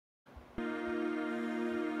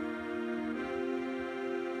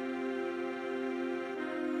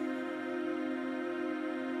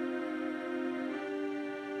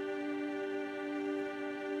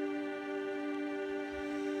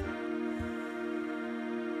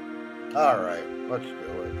Alright, let's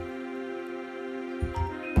do it.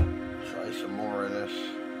 Try some more of this.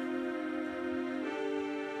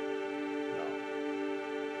 No.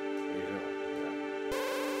 What are you doing? Yeah.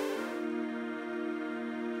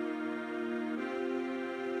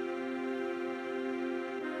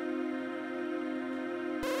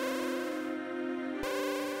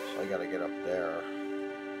 So I gotta get up there.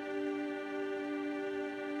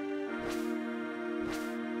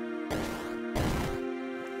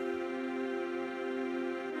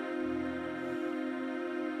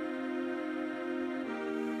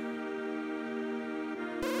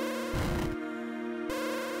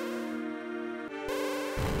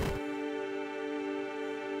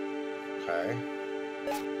 Okay.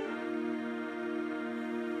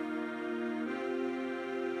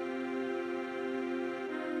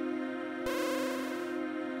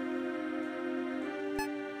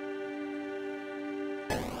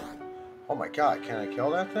 Oh my god, can I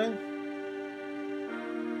kill that thing?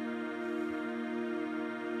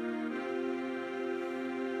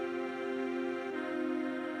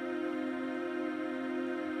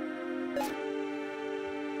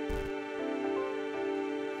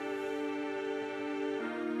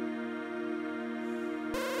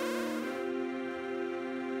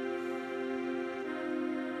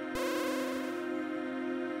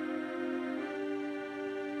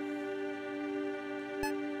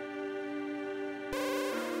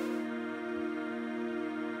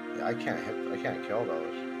 Yeah, I can't kill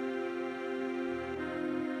those.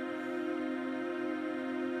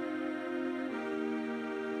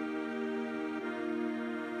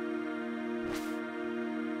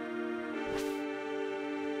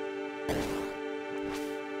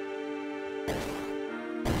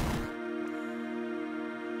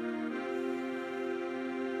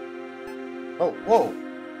 Oh, whoa!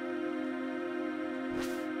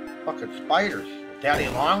 Fucking spiders. Daddy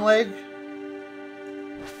Longlegs?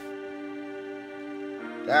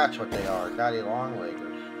 That's what they are, daddy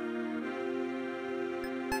longleggers.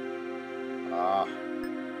 Ah.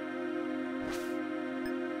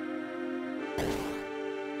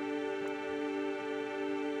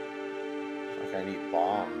 It's like I need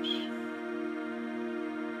bombs.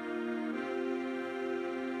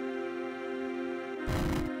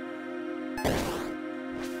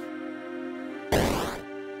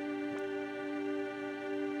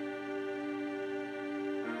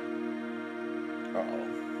 Uh-oh.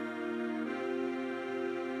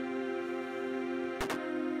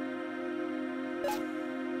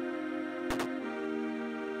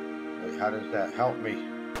 Wait, how does that help me?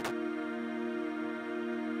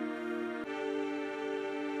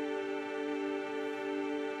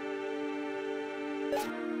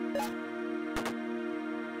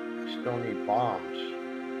 I still need bombs.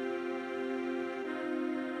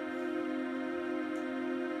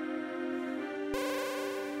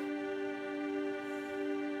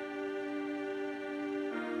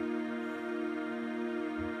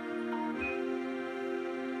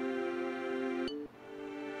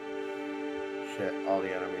 Shit, all the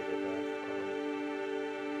enemies are dead.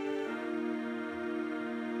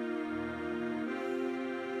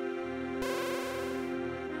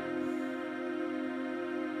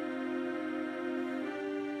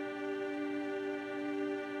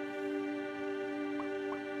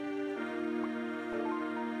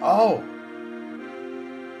 Oh!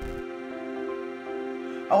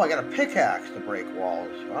 Oh, I got a pickaxe to break walls.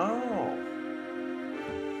 Oh.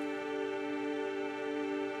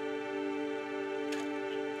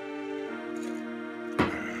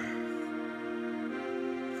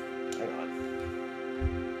 Hang on.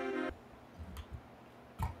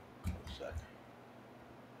 1 sec.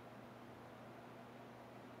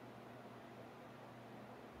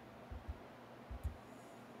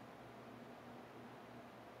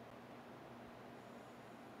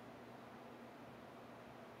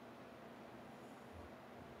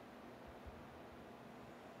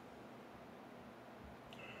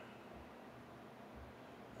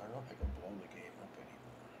 I don't know if I can blow the game up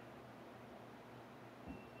anymore.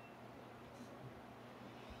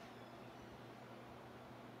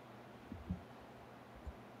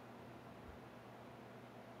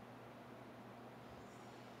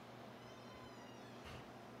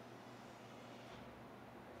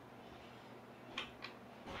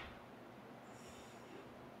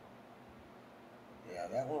 Yeah,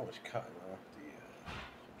 that one was cutting off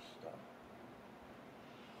some stuff.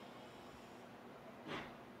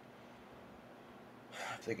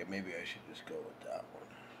 I'm thinking maybe I should just go with that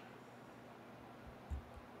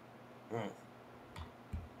one.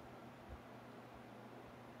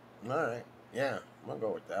 Alright, yeah, I'm gonna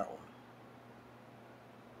go with that one.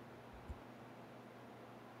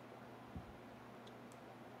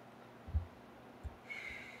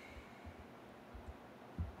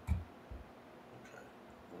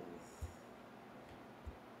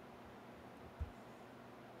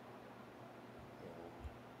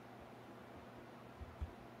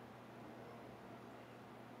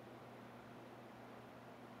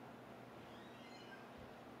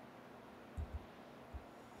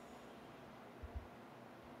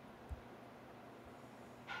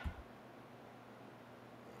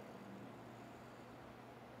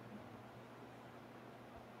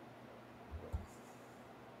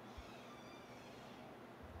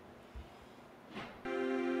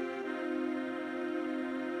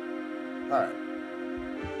 Alright.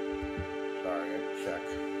 Sorry, I had to check.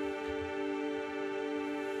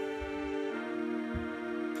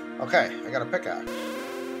 Okay, I got a pickaxe.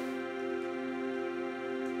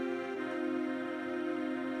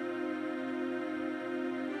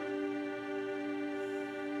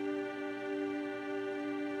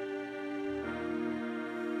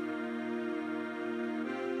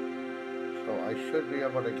 So I should be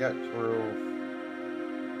able to get through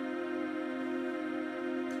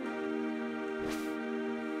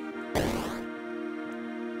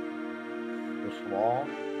this wall.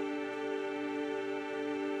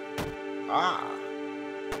 Ah!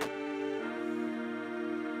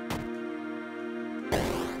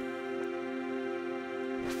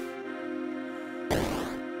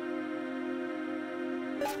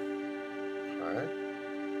 Alright.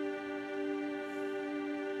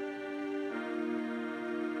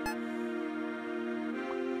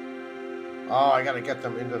 Oh, I gotta get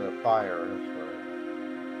them into the fire. That's right.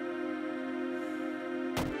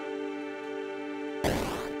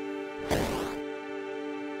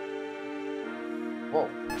 Whoa.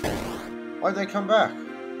 Why'd they come back?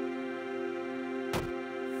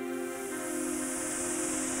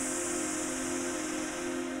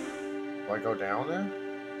 Do I go down there?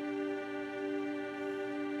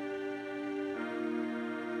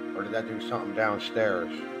 Or did that do something downstairs?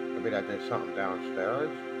 Maybe that did something downstairs?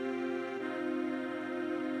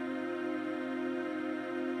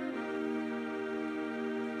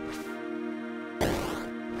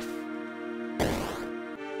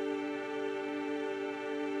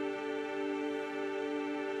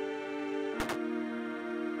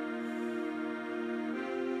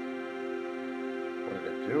 What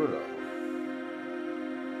did it do though?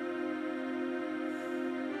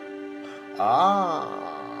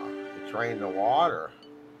 Ah, it drained the water.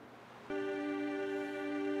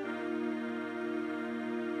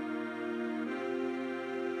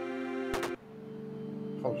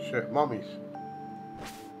 Oh shit, mummies.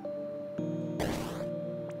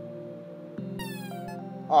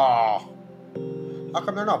 Oh, how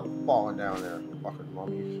come they're not falling down there? Fucking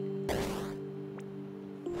mummies.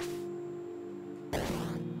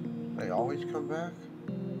 They always come back?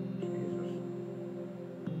 Jesus.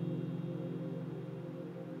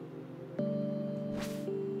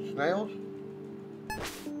 Snails?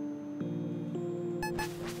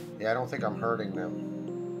 Yeah, I don't think I'm hurting them.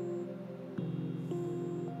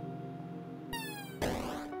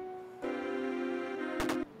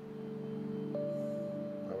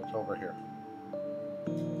 Oh, it's over here.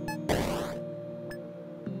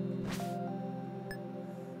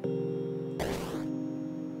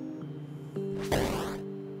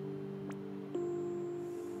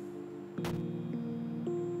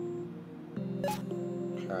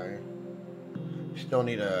 Okay. Still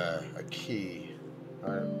need a key.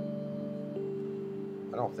 I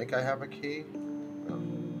don't think I have a key. No.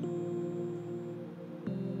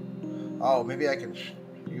 Oh, maybe I can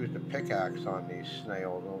use the pickaxe on these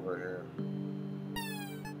snails over here.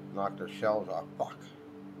 Knock their shells off. Fuck.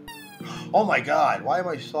 Oh my god, why am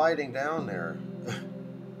I sliding down there?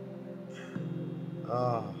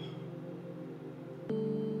 Oh.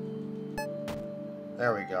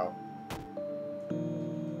 There we go.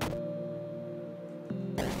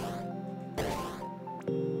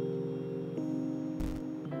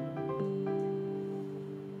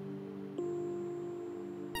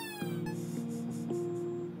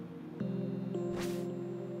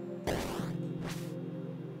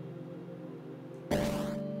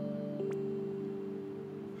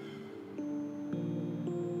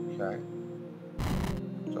 Okay.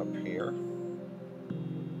 It's up here.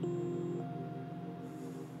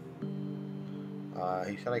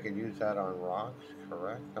 He said I could use that on rocks,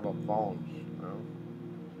 correct? How about bones? No?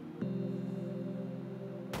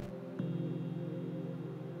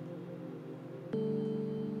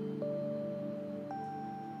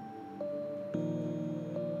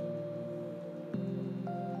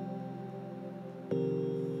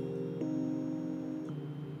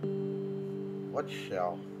 What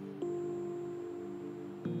shell?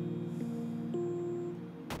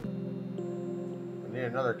 I need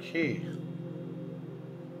another key.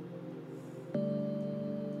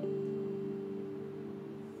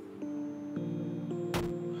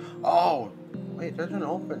 Oh, wait, there's an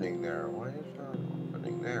opening there. Why is there an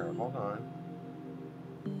opening there? Hold on.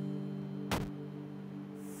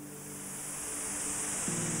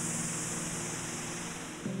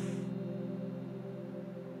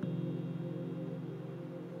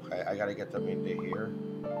 Okay, I gotta get them into here.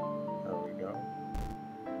 There we go.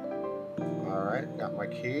 Alright, got my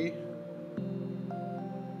key.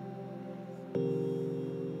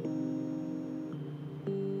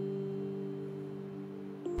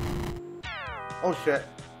 Oh shit.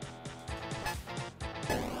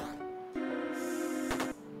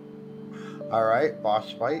 Alright,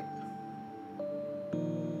 boss fight.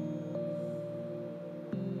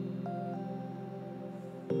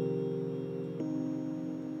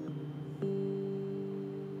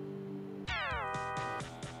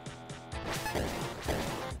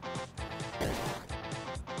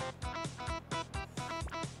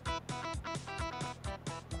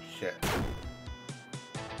 Shit.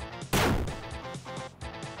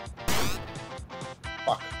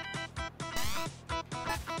 Fuck.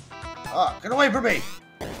 Ah, get away from me!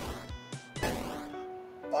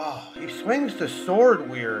 Oh, he swings the sword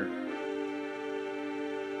weird.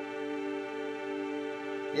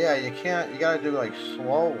 Yeah, you can't, you gotta do like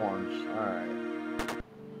slow ones. Alright.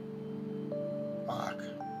 Fuck.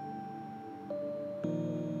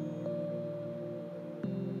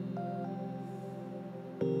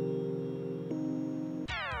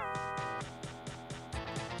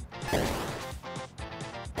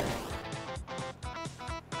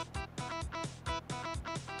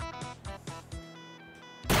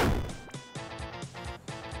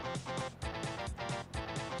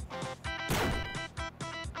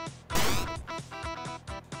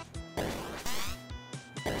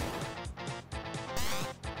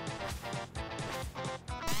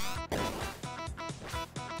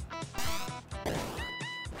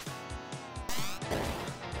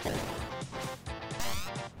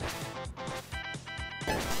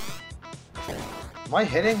 Am I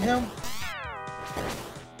hitting him?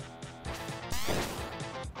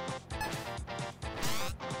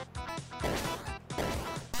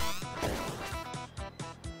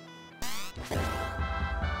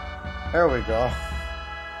 There we go.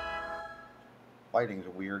 Fighting's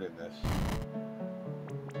weird in this.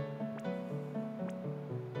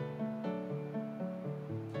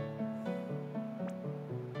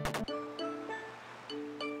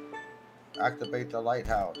 Activate the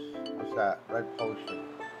lighthouse. What's that? Red potion.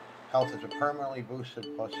 Health is a permanently boosted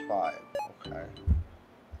 +5. Okay.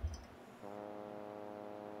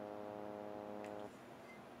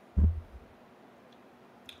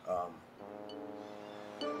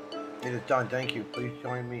 It is done. Thank you. Please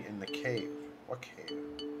join me in the cave. What cave?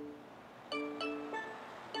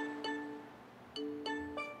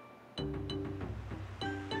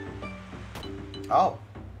 Oh,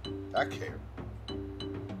 that cave.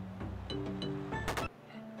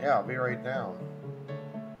 Yeah, I'll be right down.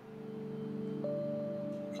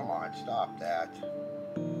 Come on, stop that.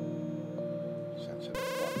 Sensitive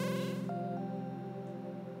buttons.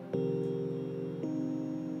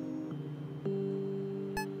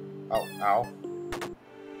 Oh, ow.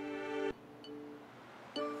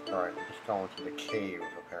 Alright, I'm just going to the cave,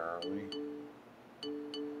 apparently.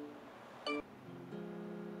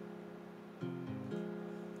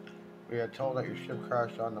 We had told that your ship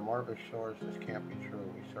crashed on the Marvis shores. This can't be true.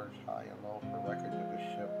 We searched high and low for records of the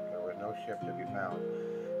ship. There was no ship to be found.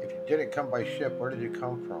 If you didn't come by ship, where did you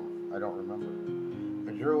come from? I don't remember.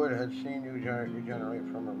 A druid had seen you regenerate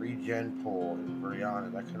from a regen pool in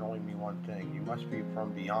Brianna. That can only mean one thing. You must be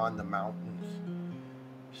from beyond the mountains.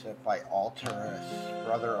 Set by Alterus,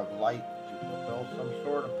 brother of light, to fulfill some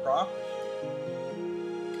sort of prophecy.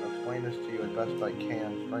 I'll explain this to you as best I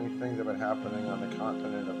can. Strange things have been happening on the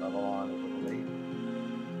continent of Babylon as of late.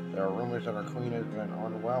 There are rumors that our queen has been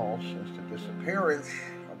unwell since the disappearance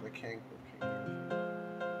of the king 15 years ago.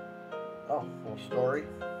 Oh, full story.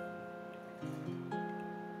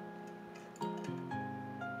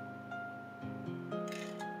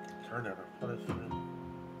 Turn it or put us in.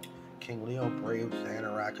 King Leo braved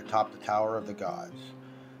Xanarak atop the Tower of the Gods.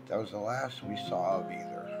 That was the last we saw of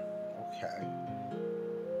either. Okay.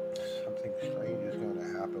 Something strange is going to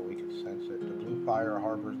happen. We can sense it. The blue fire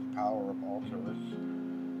harbors the power of Alterus,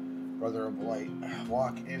 brother of light.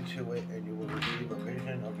 Walk into it and you will receive a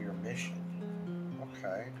vision of your mission.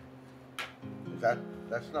 Okay.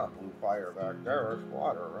 That's not blue fire back there. It's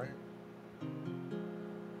water, right?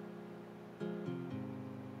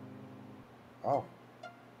 Oh.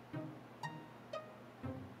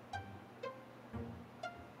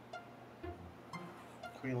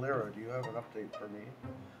 Queen Lyra, do you have an update for me?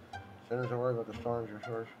 Send us a word about the storms your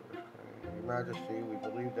source. Your Majesty, we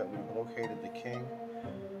believe that we've located the king.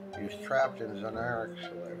 He is trapped in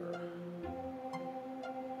Xanarak's lair.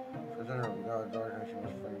 Prisoner of God's darkness, you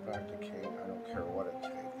must bring back the king. I don't care what it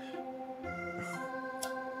takes.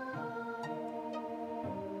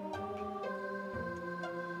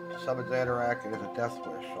 To summon Xanarak, it is a death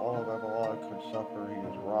wish. All of Babylon could suffer. He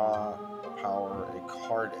is raw power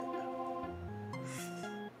incarnate.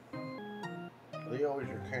 Leo is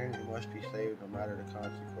your king. You must be saved no matter the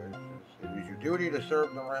consequences. It is your duty to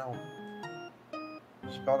serve the realm.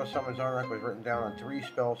 Spell to summon Zarnak was written down on 3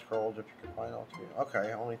 spell scrolls if you can find all 3.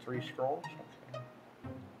 Okay, only 3 scrolls? Okay.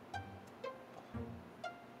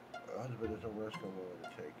 Husband is a risk I'm willing to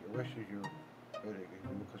take. Your wish is your bidding.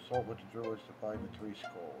 You will consult with the druids to find the 3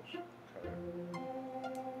 scrolls. Okay.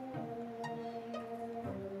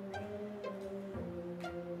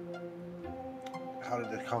 How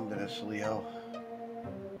did it come to this, Leo?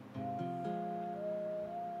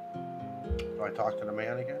 Do I talk to the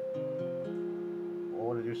man again? Well,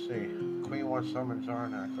 what did you see? Queen wants to summon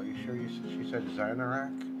Zarnak. Are you sure she said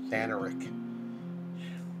Xanarak? Xanaric.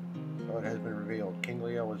 So it has been revealed. King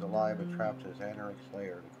Leo was alive and trapped as Xanaric's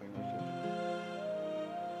lair. The queen wishes.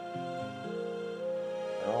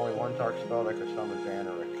 There's only one dark spell that could summon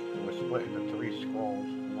Xanaric. It was split into 3 scrolls.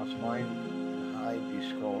 You must find and hide these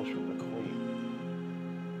scrolls from the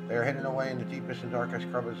queen. They are hidden away in the deepest and darkest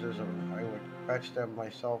crevices, and I would fetch them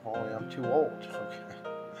myself, only I'm too old. Okay.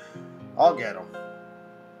 I'll get them.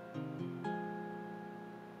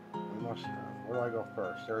 We must... where do I go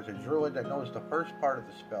first? There is a druid that knows the first part of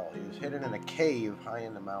the spell. He is hidden in a cave high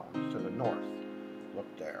in the mountains to the north.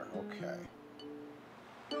 Look there. Okay.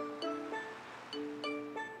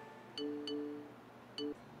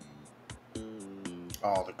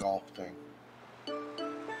 Oh, the golf thing.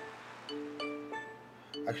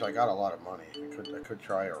 Actually, I got a lot of money. I could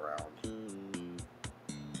try a round.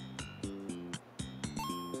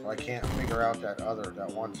 But I can't figure out that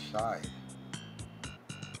one side.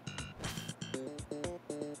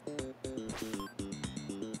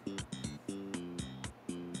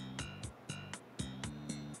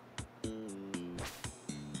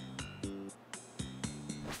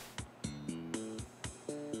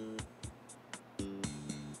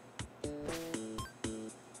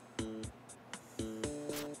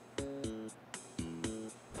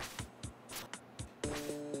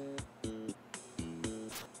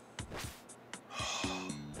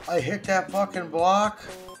 I hit that fucking block?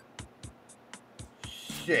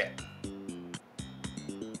 Shit.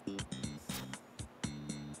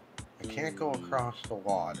 I can't go across the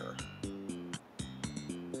water.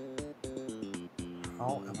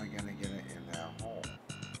 How am I gonna get it in that hole?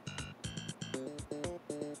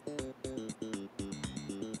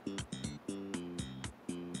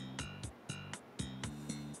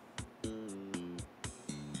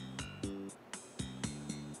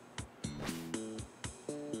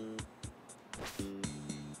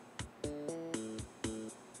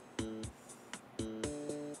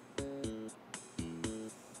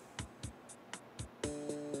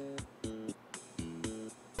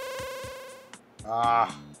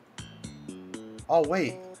 Ah. Oh,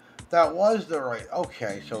 wait. That was the right...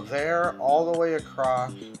 Okay, so there, all the way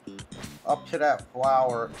across, up to that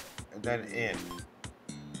flower, and then in.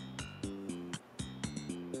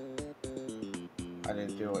 I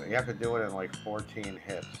didn't do it. You have to do it in like 14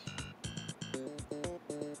 hits.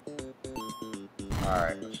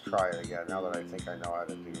 Alright, let's try it again, now that I think I know how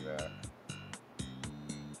to do that.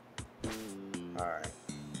 Alright.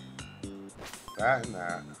 That and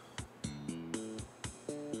that.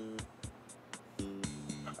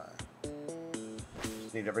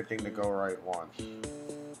 Need everything to go right once.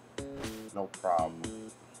 No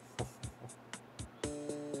problem.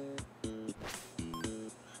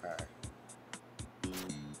 Okay.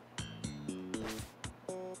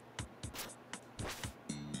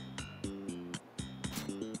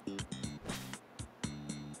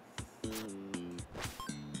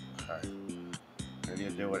 Okay. I need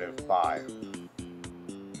to do it in 5.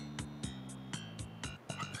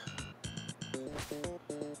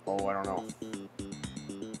 Oh, I don't know.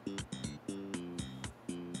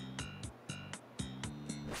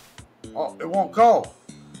 Oh, it won't go.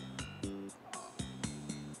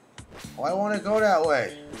 Oh, I want to go that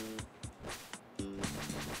way.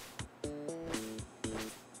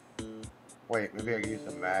 Wait, maybe I can use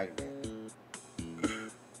the magnet.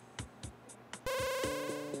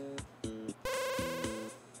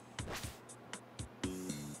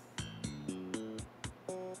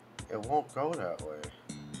 It won't go that way.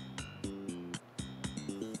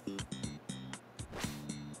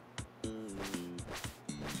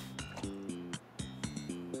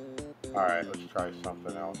 Alright, let's try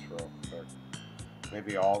something else real quick.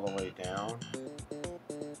 Maybe all the way down.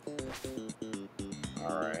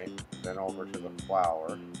 Alright, then over to the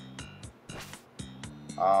flower.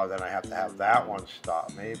 Oh, then I have to have that one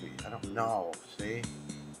stop, maybe. I don't know, see?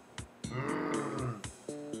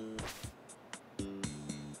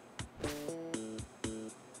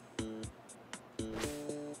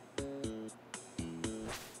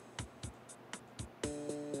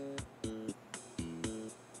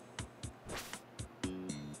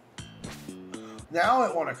 Now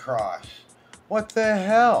it won't cross. What the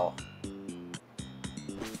hell?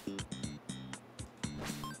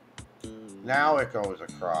 Now it goes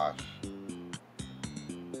across.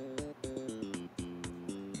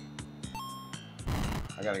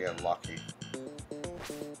 I gotta get lucky.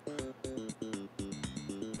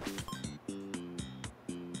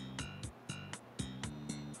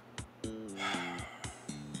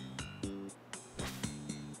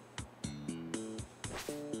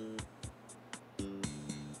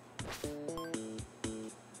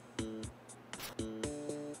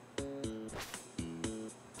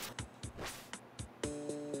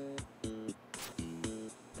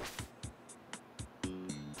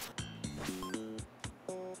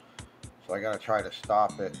 So I gotta try to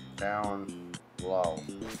stop it down low.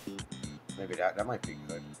 Maybe that might be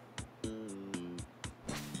good.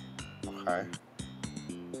 Okay.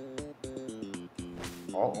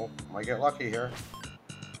 Oh, might get lucky here.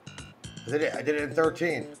 I did it in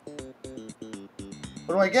 13.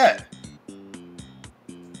 What do I get?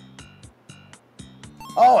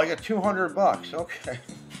 Oh, I get 200 bucks. Okay.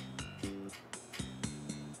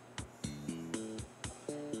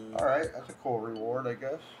 All right, that's a cool reward, I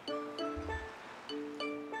guess.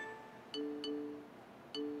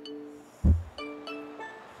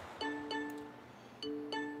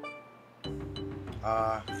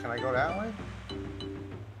 Can I go that way?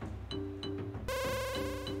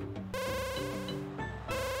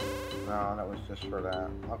 No, that was just for that.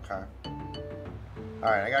 Okay.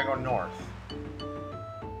 Alright, I gotta go north.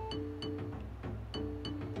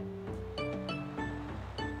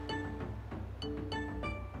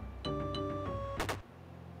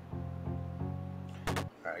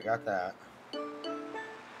 Alright, I got that.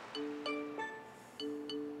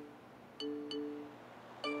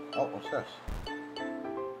 Oh, what's this?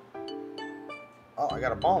 Oh, I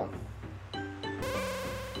got a bone.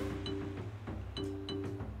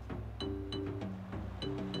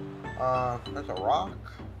 There's a rock.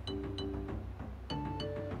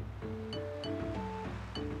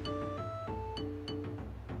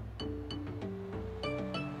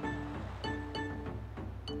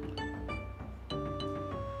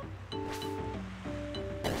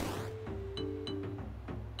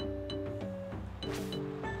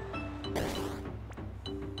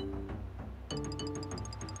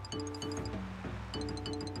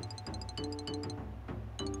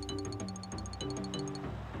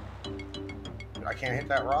 I can't hit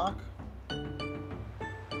that rock?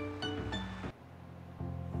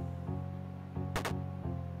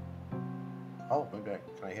 Oh, maybe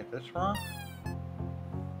can I hit this rock?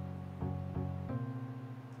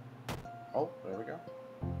 Oh, there we go.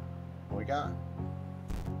 What we got?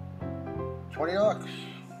 20 bucks.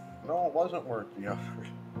 No, it wasn't worth the effort.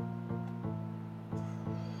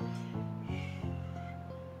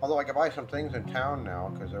 Although I could buy some things in town now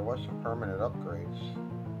because there was some permanent upgrades.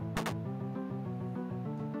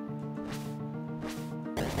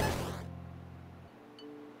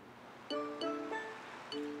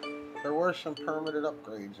 There were some permanent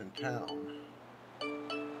upgrades in town.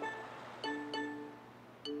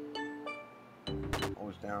 What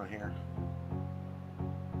was down here?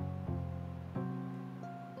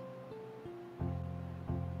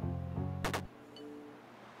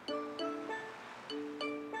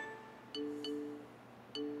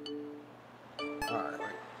 Alright,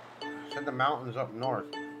 wait. I said the mountains up north.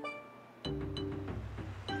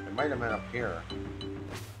 It might have been up here.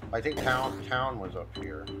 I think town was up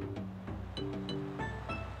here.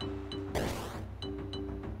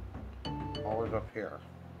 What was up here?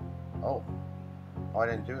 Oh, I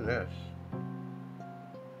didn't do this. I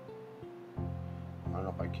don't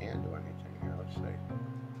know if I can do anything here. Let's see.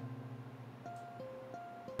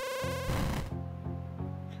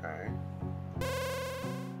 Okay.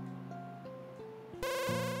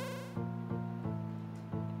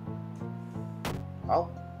 Oh.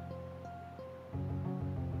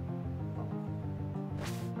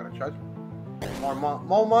 Got a treasure.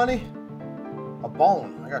 More money? A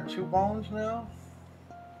bone. I got 2 bones now?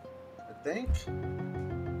 I think.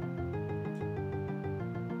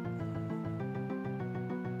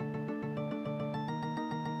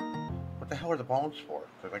 What the hell are the bones for?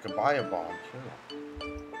 Because I could buy a bone too.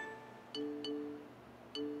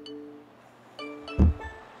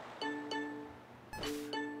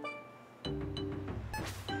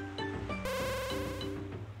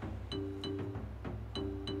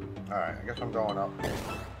 Alright, I guess I'm going up.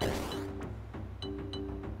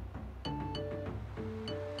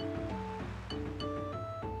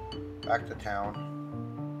 Back to town.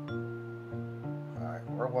 Alright,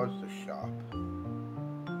 where was the shop?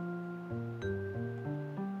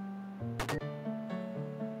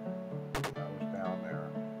 That was down there.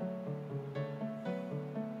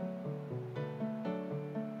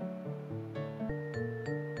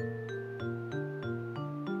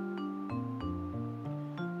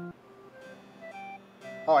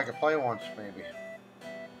 Oh, I could play once, maybe.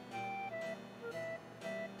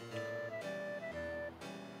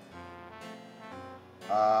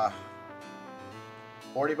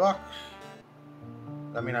 40 bucks.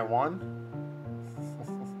 Does that mean I won?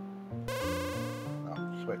 No,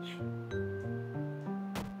 switch.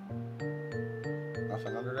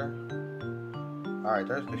 Nothing under there? Alright,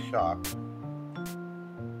 there's the shop.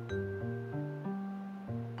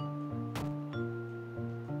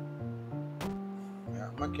 Yeah,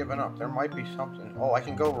 I'm not giving up. There might be something. Oh, I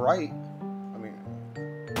can go right. I mean...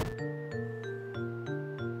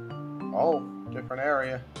 Oh, different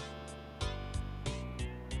area.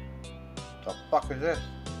 What the fuck is this?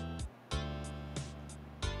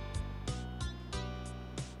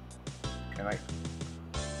 Can I...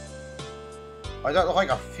 Why does that look like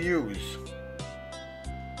a fuse?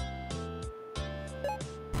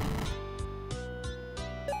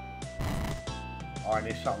 Oh, I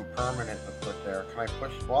need something permanent to put there. Can I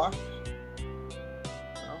push blocks?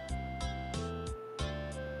 No?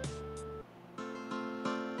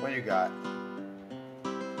 What do you got?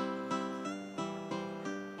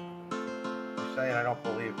 You're saying I don't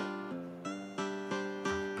believe it.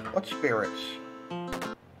 What spirits?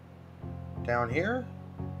 Down here?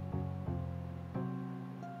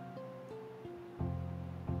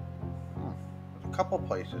 There's a couple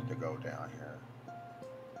places to go down here.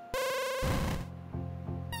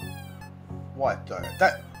 What the...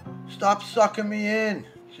 That... Stop sucking me in!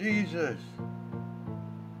 Jesus!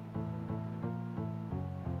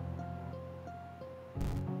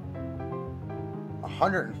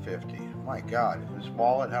 $150. My God, does this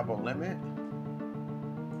wallet have a limit?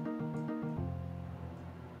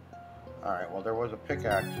 Alright, well there was a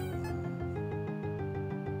pickaxe.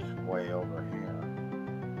 It's way over here.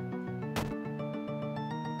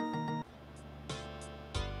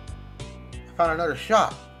 I found another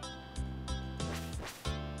shop.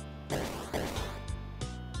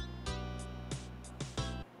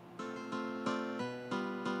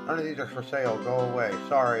 None of these are for sale. Go away.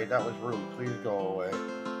 Sorry, that was rude. Please go away.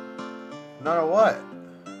 None of what?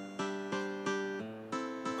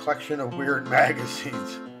 Collection of weird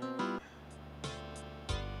magazines.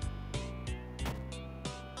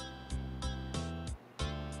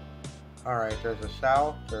 Alright, there's a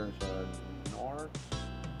south, there's a north.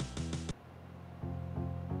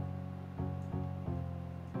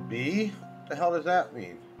 B? What the hell does that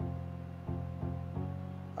mean?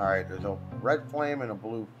 Alright, there's a red flame and a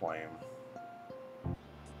blue flame.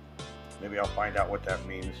 Maybe I'll find out what that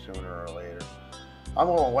means sooner or later. I'm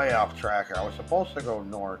going way off track here. I was supposed to go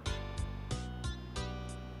north.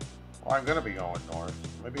 Well, I'm going to be going north.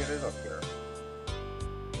 Maybe it is up here.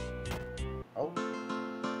 Oh.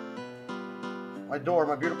 My door,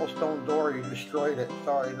 my beautiful stone door, you destroyed it.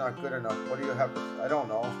 Sorry, not good enough. What do you have to... I don't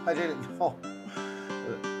know. I didn't know.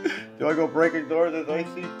 Do I go breaking doors as I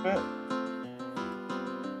see fit?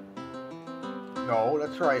 No,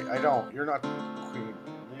 that's right. I don't. You're not Queen.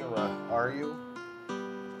 Are you?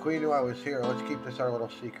 Queen knew I was here. Let's keep this our little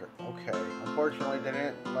secret. Okay. Unfortunately, they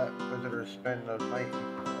didn't let visitors spend the night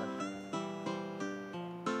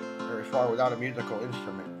very far without a musical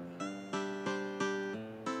instrument.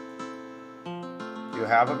 Do you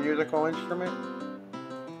have a musical instrument?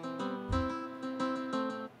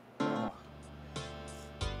 Oh.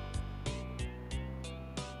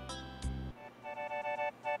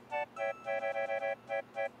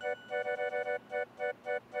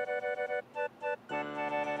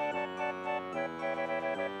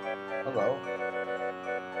 Hello.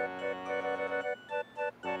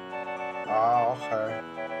 Oh, okay.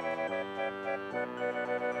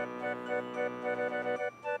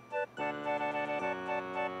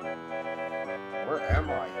 Where am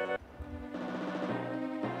I?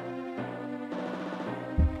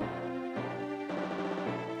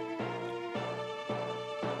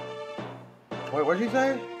 Wait, what did he say?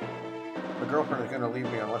 My girlfriend is gonna leave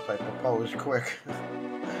me unless I propose quick.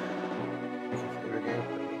 Save a game.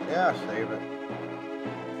 Yeah, save it.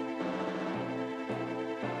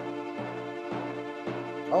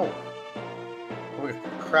 Oh. Are we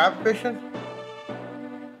crab fishing?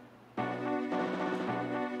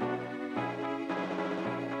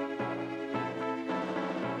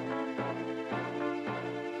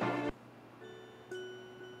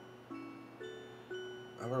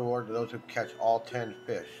 A reward to those who catch all 10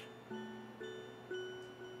 fish.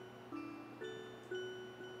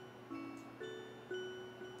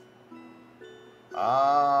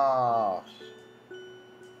 Ah.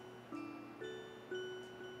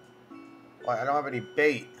 Well, I don't have any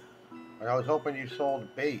bait. I was hoping you sold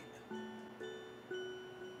bait.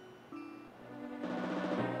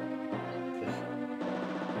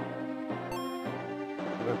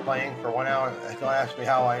 playing for 1 hour. Don't ask me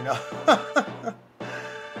how I know.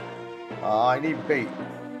 I need bait.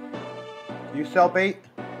 Do you sell bait?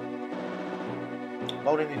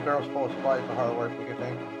 Loading these barrels full of supplies for hard work, we can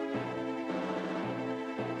think.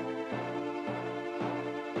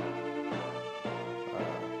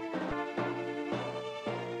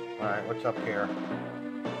 Alright, what's up here?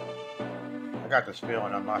 I got this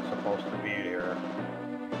feeling I'm not supposed to be here.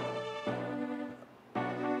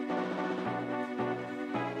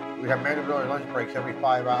 We have mandatory lunch breaks every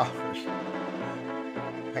 5 hours.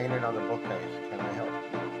 Painted on the bookcase. Can I help?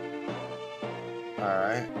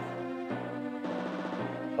 Alright.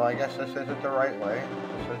 So I guess this isn't the right way,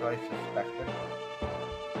 just as I suspected.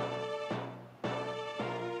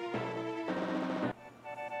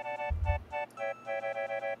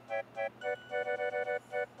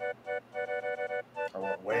 I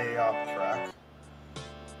went way off track.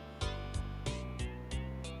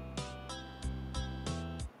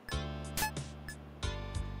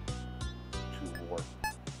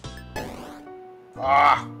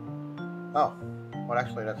 Ah! Oh. Well,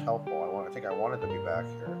 actually, that's helpful. I think I wanted to be back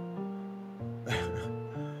here.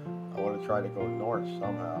 I want to try to go north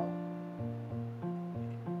somehow.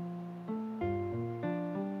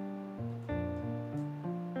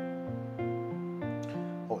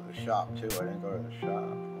 Oh, the shop, too. I didn't go to the shop.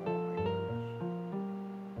 Oh, my goodness.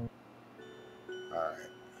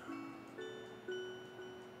 Alright.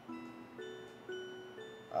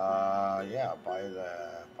 Yeah, buy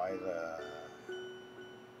the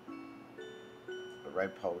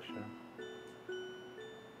red potion.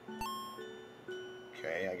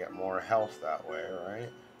 Okay, I get more health that way, right?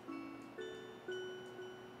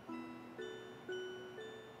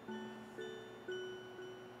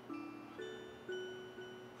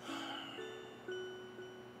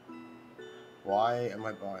 Why am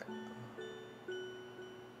I buying?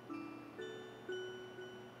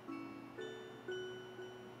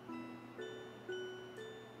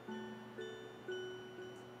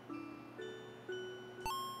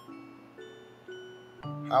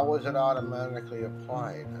 How was it automatically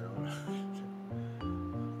applied? I don't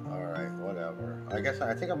know. Alright, whatever. I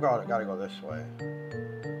think I'm gotta go this way.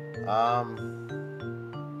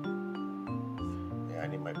 Yeah, I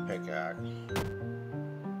need my pickaxe.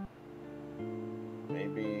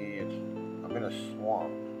 Maybe I'm in a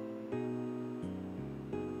swamp.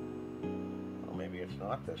 Well, maybe it's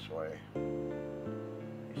not this way.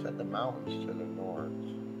 You said the mountains to the north.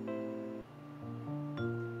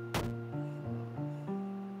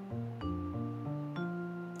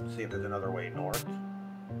 See if there's another way north.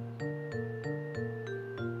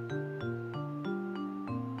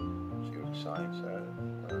 See what the sign says.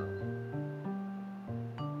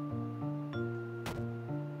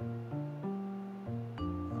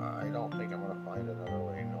 I don't think I'm gonna find another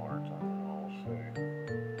way north. I don't know. We'll see.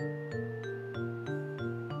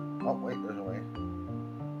 Oh wait, there's a way.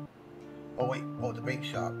 Oh wait, oh, the bait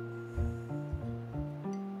shop.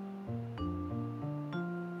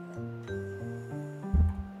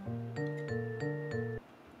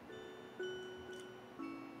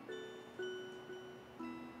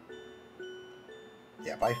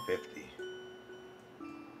 Yeah, buy 50.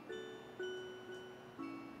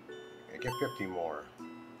 I get 50 more.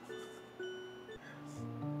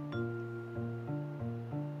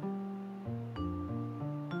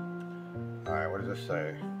 Alright, what does this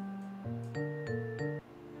say?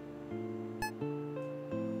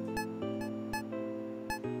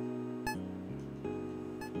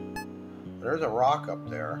 There's a rock up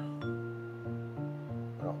there.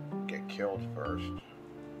 I'll get killed first.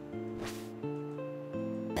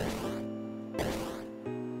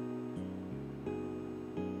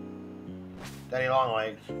 Daddy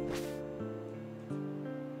Longlegs.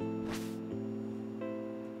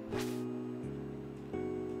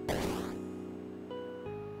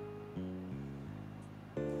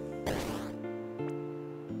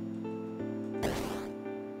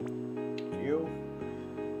 You.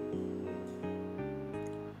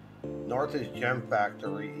 North is Gem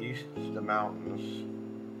Factory, east is the mountains,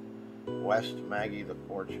 west Maggie the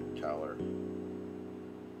fortune teller.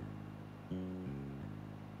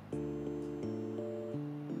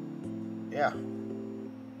 Yeah.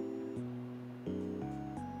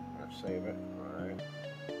 Let's save it. Alright.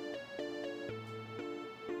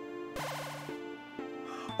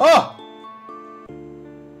 Oh!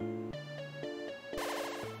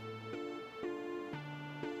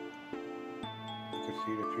 You can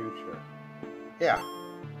see the future. Yeah.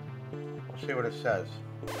 We'll see what it says.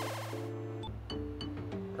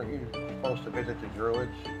 Aren't you supposed to visit the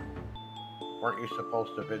Druids? Weren't you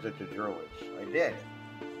supposed to visit the Druids? I did.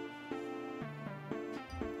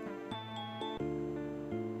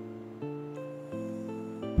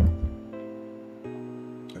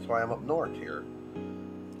 why I'm up north here.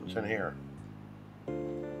 What's in here?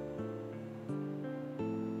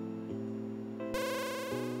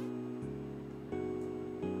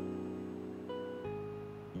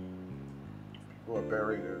 People are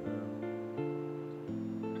buried.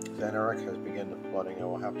 Xeneric has begun the flooding. I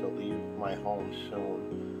will have to leave my home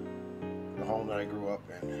soon. The home that I grew up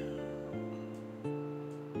in.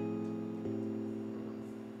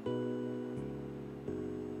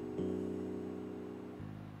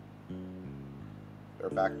 Their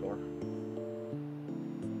back door.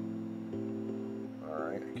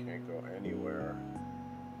 Alright, I can't go anywhere.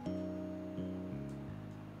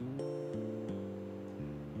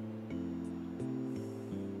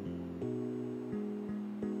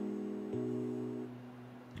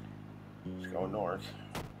 Let's go north.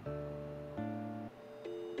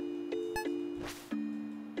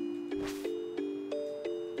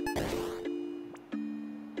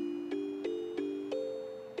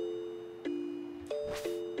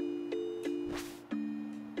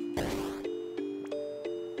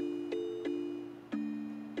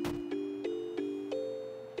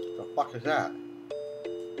 The fuck is that?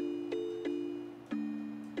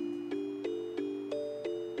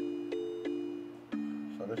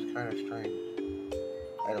 So this is kind of strange.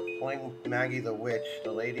 I had to fling Maggie the witch.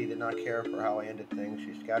 The lady did not care for how I ended things.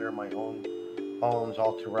 She scattered my own bones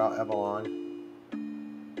all throughout Avalon.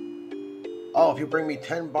 Oh, if you bring me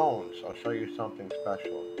 10 bones, I'll show you something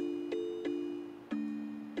special.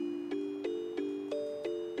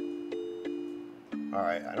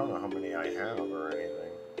 Alright, I don't know how many I have or anything.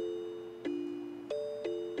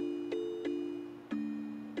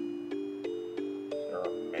 Is there a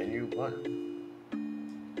menu button?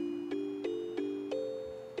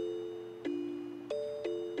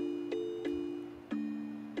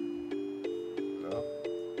 No.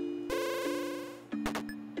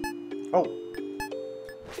 Oh!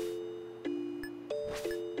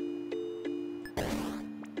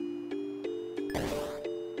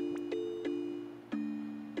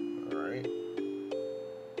 Alright.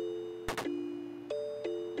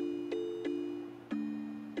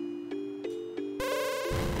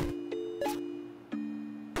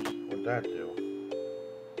 What'd that do?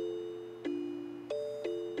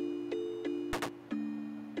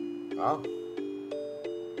 Oh.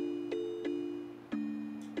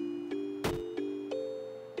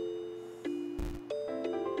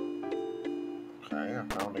 Okay, I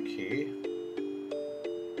found a key.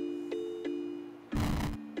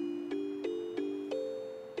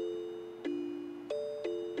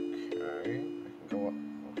 Okay, I can go up.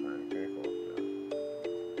 Okay, I can't go up there.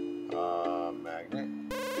 Magnet.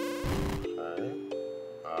 Okay.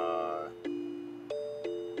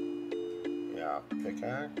 Yeah,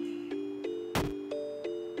 pickaxe.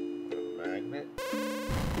 Magnet.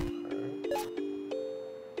 Okay.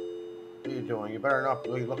 What are you doing? You better not be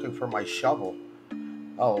looking for my shovel.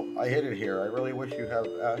 Oh, I hid it here. I really wish you have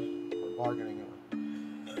asked for bargaining.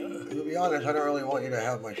 To be honest, I don't really want you to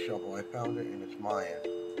have my shovel. I found it and it's mine.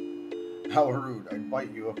 How rude. I'd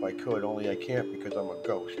bite you if I could, only I can't because I'm a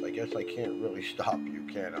ghost. I guess I can't really stop you,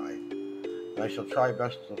 can I? And I shall try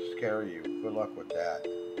best to scare you. Good luck with that.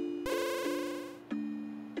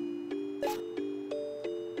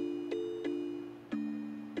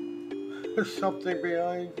 There's something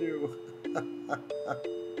behind you.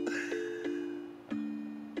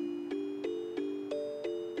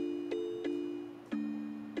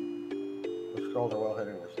 The scrolls are well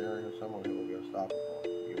hidden in this area. Someone who will be unstoppable.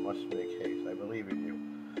 You must make haste. I believe in you.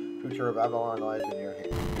 Future of Avalon lies in your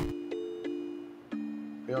hands.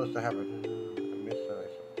 Fails to have a miss that, I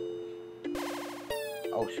suppose.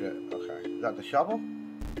 Oh shit. Okay. Is that the shovel?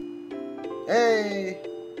 Hey!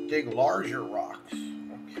 Dig larger rocks.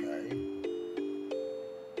 Okay.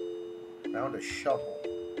 Found a shovel.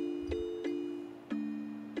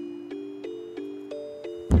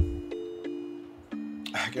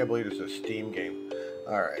 I can't believe this is a Steam game.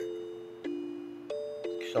 Alright.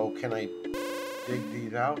 So can I dig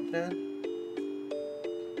these out then?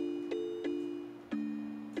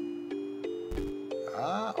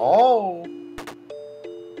 Ah, oh!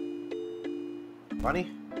 Money?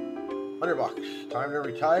 $100. Time to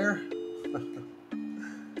retire?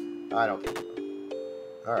 I don't think so.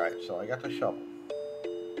 Alright, so I got the shovel.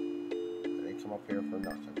 I didn't come up here for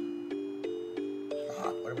nothing.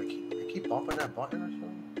 Stop, what do I keep bumping that button or something?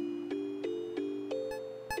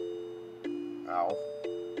 Ow.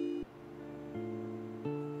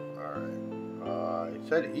 Alright. It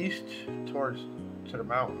said east to the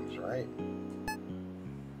mountains, right?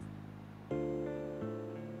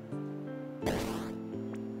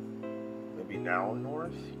 Maybe now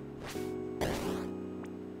north?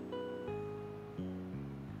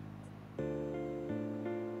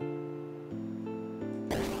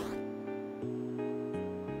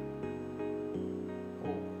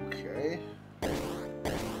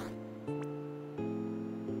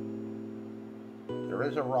 There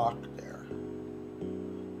is a rock there.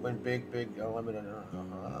 Win big, unlimited.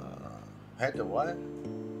 Head to what?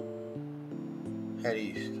 Head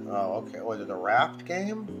east. Oh, okay. Was it a raft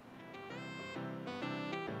game?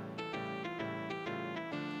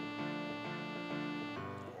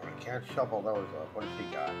 Oh, I can't shovel those up. What does he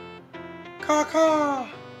got? Caw-caw!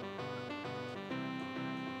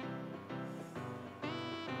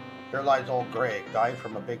 Here lies old Greg, died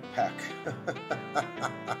from a big peck.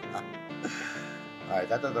 Alright,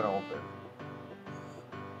 that doesn't open.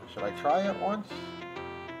 Should I try it once?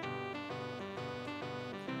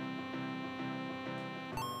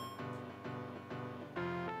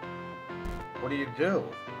 What do you do?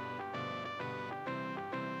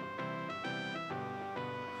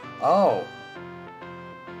 Oh.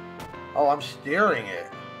 Oh, I'm steering it.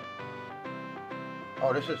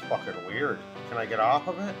 Oh, this is fucking weird. Can I get off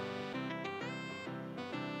of it?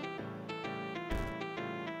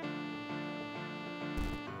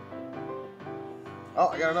 Oh,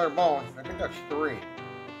 I got another bone. I think that's 3.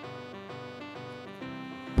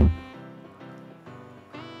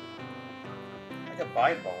 I can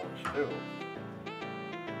buy bones too.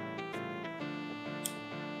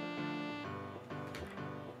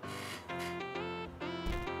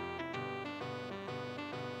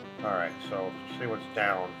 Alright, so see what's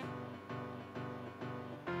down.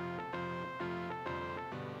 So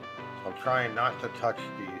I'm trying not to touch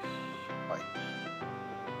these spikes.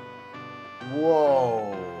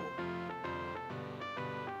 Whoa!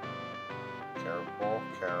 Careful,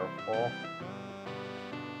 careful.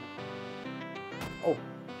 Oh, shit.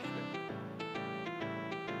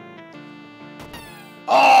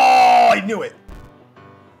 Oh, I knew it!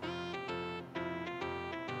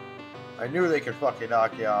 I knew they could fucking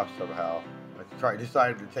knock you off somehow. I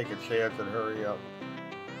decided to take a chance and hurry up.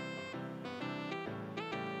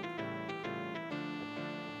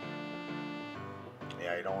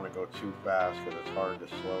 Yeah, you don't want to go too fast because it's hard to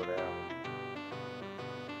slow down.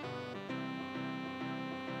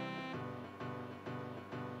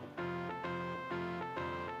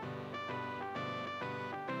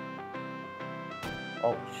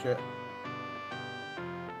 Oh, shit.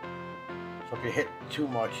 So if you hit too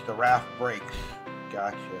much, the raft breaks.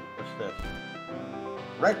 Gotcha. What's this?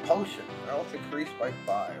 Red potion. Health increased by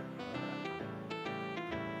 5.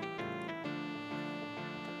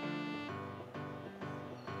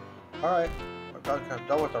 Alright. I'm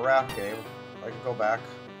done with the raft game. I can go back.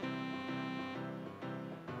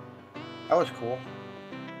 That was cool.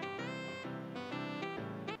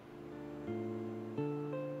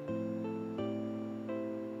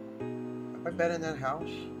 Have I been in that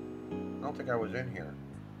house? I don't think I was in here.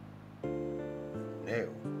 No.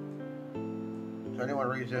 So anyone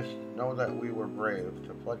reads this, know that we were brave.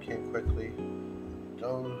 The flood came quickly.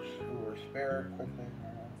 Those who were spared quickly.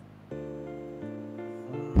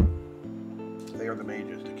 They are the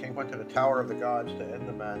mages. The king went to the Tower of the Gods to end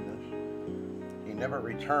the madness. He never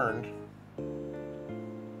returned.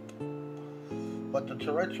 But the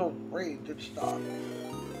torrential rain did stop.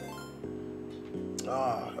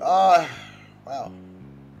 Wow.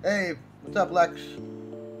 Hey, what's up, Lex?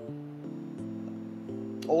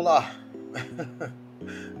 Hola.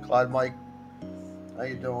 Claude Mike. How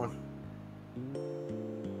you doing?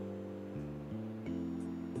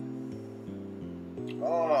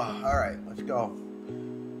 Oh, alright, let's go.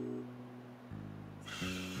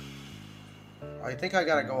 I think I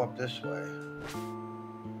gotta go up this way.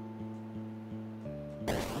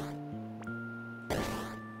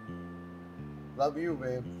 Love you,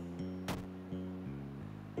 babe.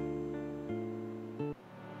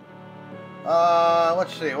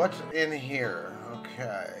 Let's see, what's in here?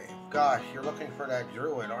 Okay. Gosh, you're looking for that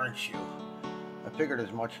druid, aren't you? I figured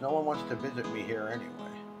as much. No one wants to visit me here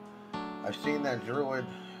anyway. I've seen that druid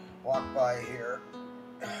walk by here.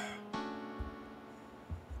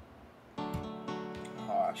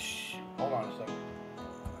 Oh, shit. Hold on a second.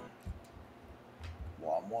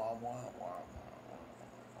 Wah, wah, wah, wah.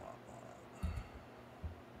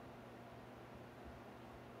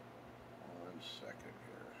 One second here.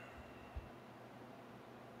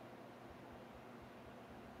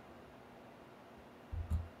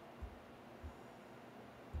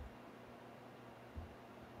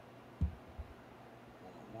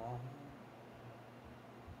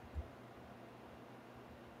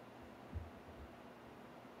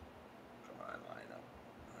 Come on, line up.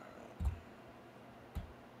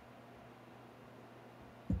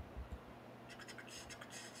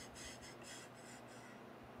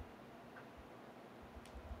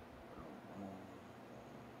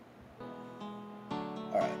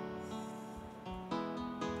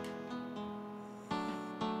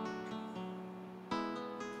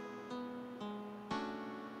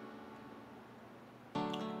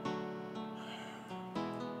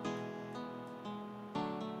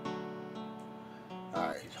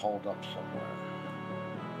 He's holed up somewhere.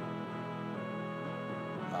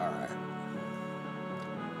 Alright.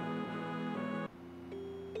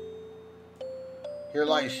 Here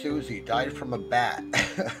lies Susie, died from a bat.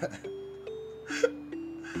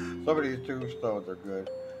 Some of these tombstones are good.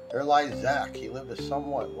 Here lies Zach. He lived a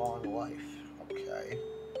somewhat long life. Okay.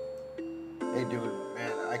 Hey, dude,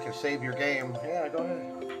 man, I can save your game. Yeah, go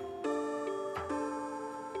ahead.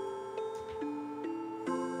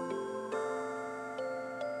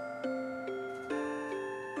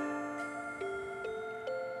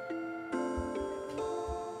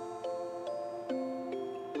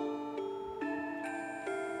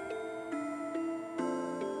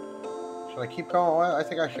 Should I keep going? I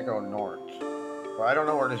think I should go north. But I don't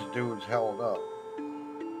know where this dude's held up.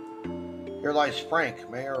 Here lies Frank,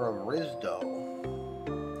 mayor of Risdo.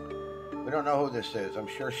 We don't know who this is. I'm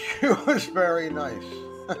sure she was very nice.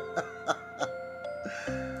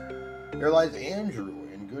 Here lies Andrew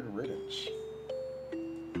in Good Riddance.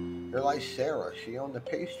 Here lies Sarah. She owned a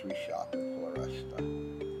pastry shop in Floresta.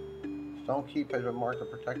 Stonekeep has been marked a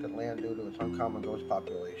protected land due to its uncommon ghost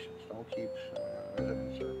population. Stonekeep's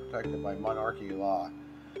residents are protected by monarchy law.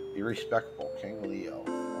 Be respectful, King Leo.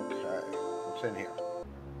 Okay, what's in here?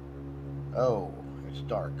 Oh, it's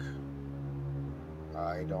dark.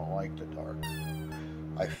 I don't like the dark.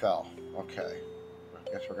 I fell. Okay.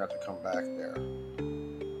 I guess we're going to have to come back there.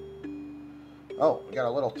 Oh, we got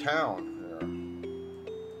a little town here.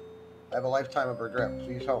 I have a lifetime of regret.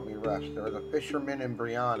 Please help me rest. There is a fisherman in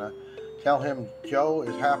Brianna. Tell him Joe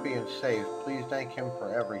is happy and safe. Please thank him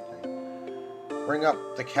for everything. Bring up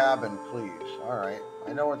the cabin, please. Alright.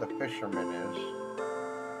 I know where the fisherman is.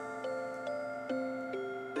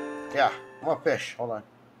 Yeah, I'm gonna fish. Hold on.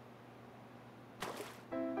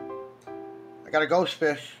 I got a ghost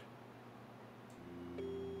fish.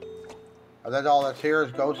 Is that all that's here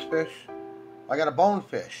is ghost fish? I got a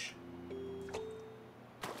bonefish.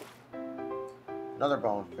 Another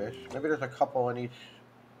bonefish. Maybe there's a couple in each.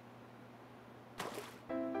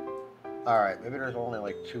 Alright, maybe there's only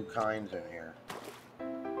like 2 kinds in here.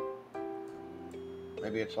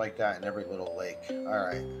 Maybe it's like that in every little lake.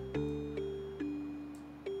 Alright.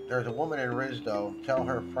 There's a woman in Risdo. Tell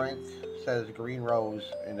her Frank says Green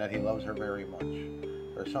Rose and that he loves her very much.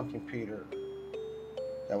 There's something, Peter,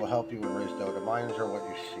 that will help you in Risdo. The mines are what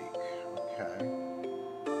you seek. Okay.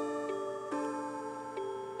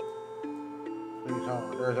 Please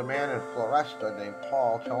don't. There's a man in Floresta named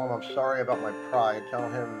Paul. Tell him I'm sorry about my pride. Tell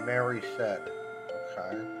him Mary said.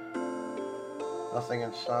 Okay. Nothing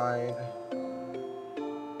inside.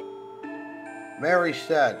 Mary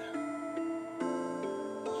said.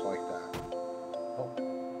 Just like that. Oh.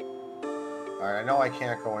 Alright, I know I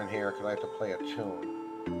can't go in here because I have to play a tune.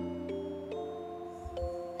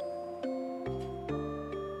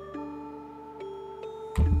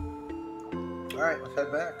 Alright, let's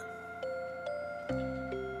head back.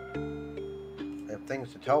 I have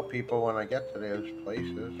things to tell people when I get to those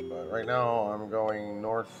places, but right now I'm going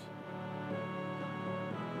north.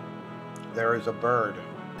 There is a bird.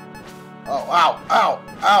 Oh, ow, ow,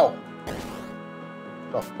 ow!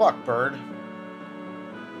 The fuck, bird?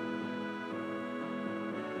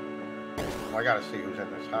 Well, I gotta see who's in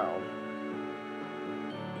this house.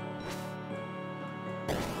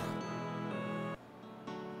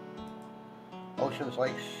 Oceans,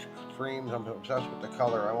 lakes, streams, I'm obsessed with the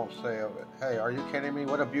color, I won't say of it. Hey, are you kidding me?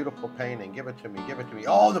 What a beautiful painting. Give it to me, give it to me.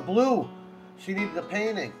 Oh, the blue! She needed a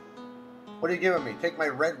painting. What are you giving me? Take my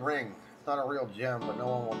red ring. It's not a real gem, but no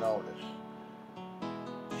one will notice.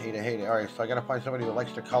 Hate it, hate it. Alright, so I gotta find somebody who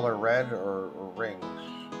likes to color red or rings.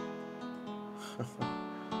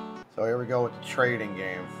 So here we go with the trading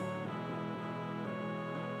game.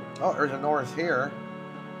 Oh, there's a north here.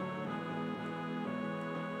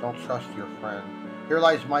 Don't trust your friend. Here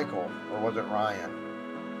lies Michael, or was it Ryan?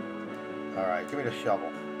 Alright, give me the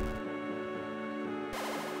shovel.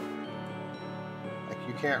 Like,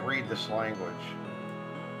 you can't read this language.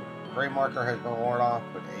 Gray marker has been worn off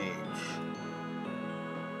with age.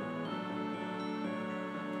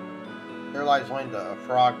 Here lies Linda. A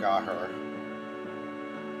frog got her.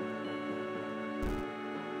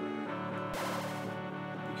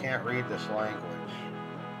 You can't read this language.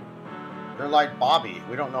 Here lies Bobby.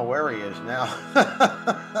 We don't know where he is now.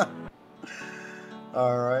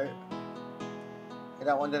 Alright. Hey,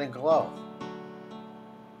 that one didn't glow.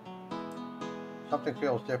 Something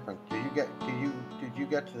feels different. Did you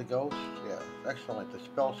get to the ghost? Yeah, excellent. The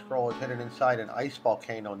spell scroll is hidden inside an ice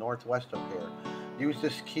volcano northwest of here. Use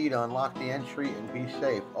this key to unlock the entry and be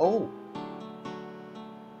safe. Oh!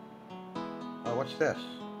 Oh, what's this?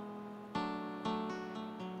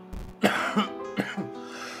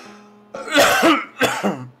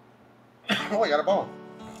 got a bone.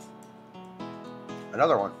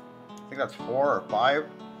 Another one. I think that's 4 or 5.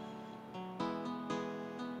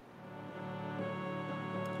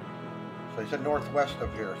 So he said northwest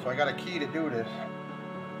of here. So I got a key to do this.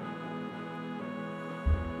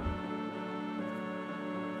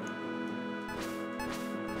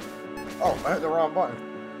 Oh, I hit the wrong button.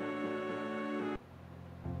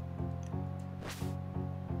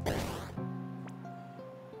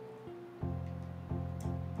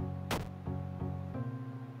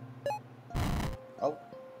 Oh.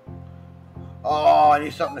 Oh, I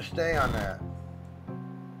need something to stay on that.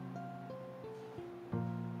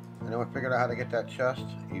 Anyone figured out how to get that chest?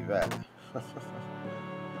 Yvette.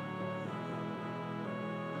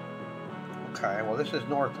 Okay, well this is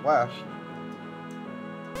northwest.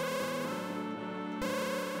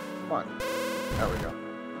 Come on. There we go.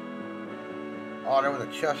 Oh, there was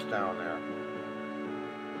a chest down there.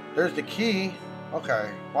 There's the key.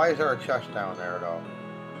 Okay. Why is there a chest down there, though?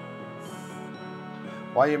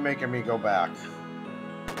 Why are you making me go back?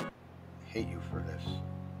 I hate you for this.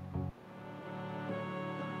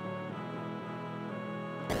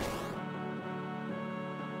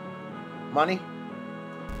 Money?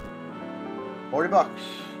 40 bucks.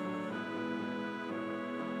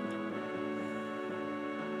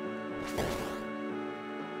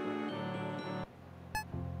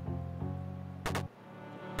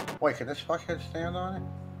 Wait, can this fuckhead stand on it?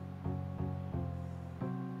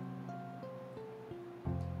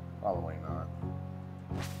 Probably not.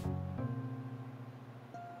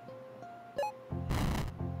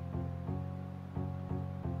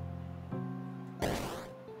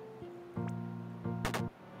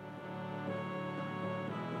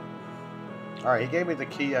 Alright, he gave me the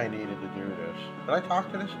key I needed to do this. Did I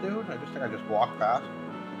talk to this dude? I just think I just walked past.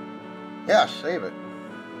 Yeah, save it.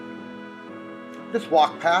 Just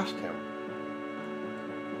walked past him.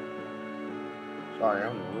 Sorry,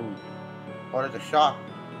 I'm rude. Oh, there's a shop.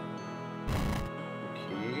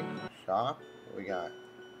 Key, shop. What we got?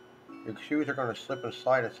 Your shoes are going to slip and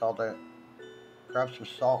slide. It's all that. Grab some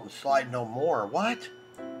salt and slide no more. What?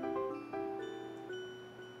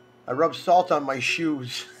 I rubbed salt on my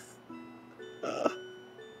shoes.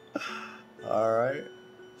 Alright.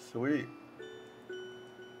 Sweet.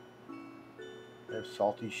 They have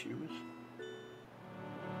salty shoes.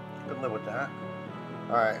 You can live with that.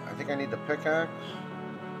 Alright, I think I need the pickaxe. I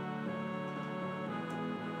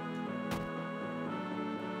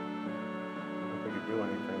don't think we can do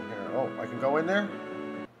anything here. Oh, I can go in there?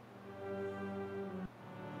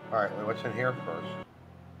 Alright, wait, what's in here first?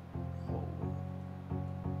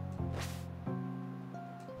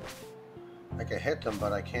 I can hit them,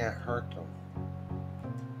 but I can't hurt them.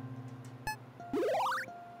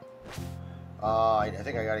 I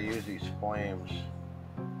think I gotta use these flames.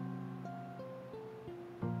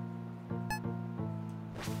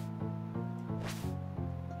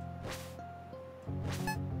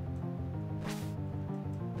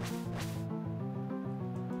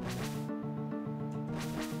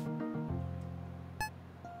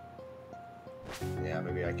 Yeah,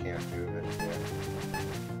 maybe I can't do this yet.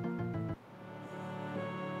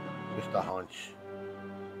 Just a hunch.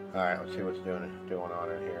 Alright, let's see what's doing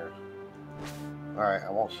on in here. Alright, I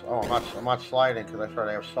won't. Oh, I'm not sliding because I thought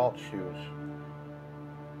I have salt shoes.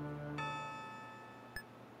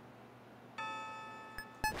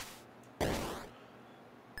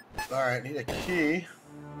 Alright, need a key.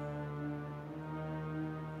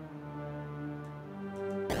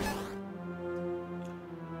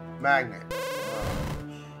 Magnet.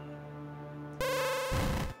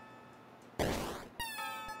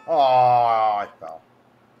 Oh, I fell.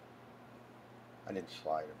 I didn't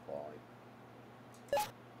slide it, fall.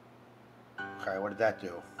 Okay, what did that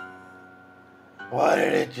do? What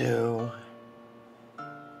did it do?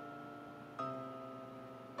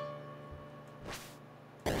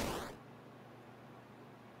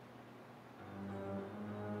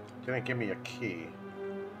 Didn't give me a key.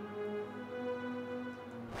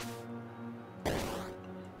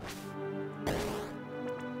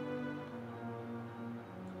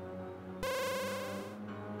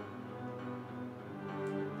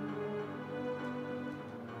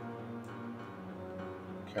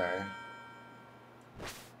 Okay.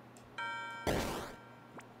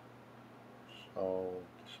 So,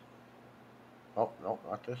 oh, no,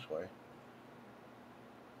 not this way.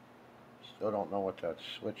 Still don't know what that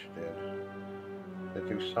switch did. Did it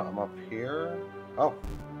do something up here? Oh.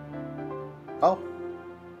 Oh.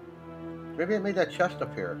 Maybe it made that chest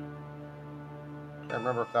appear. Can't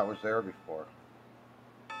remember if that was there before.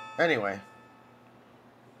 Anyway.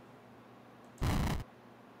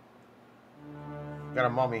 Got a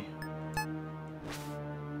mummy.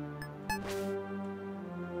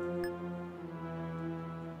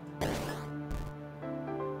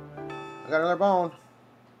 got another bone.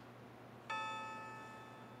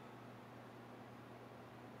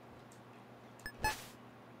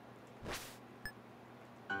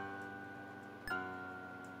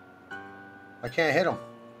 I can't hit him,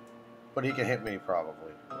 but he can hit me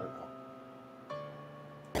probably. I don't know.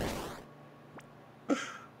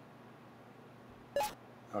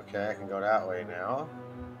 Okay, I can go that way now.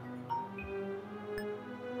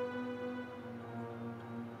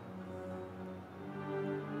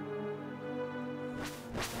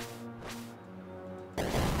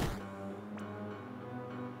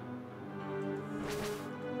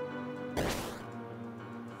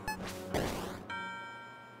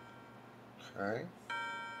 Okay.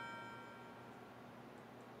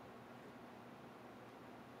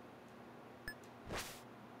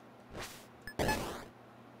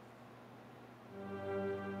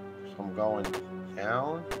 So I'm going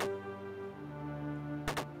down.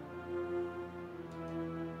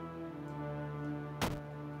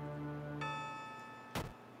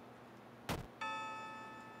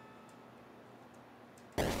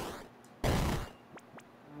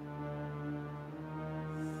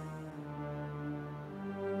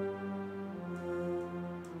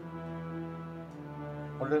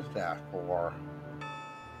 What is that for?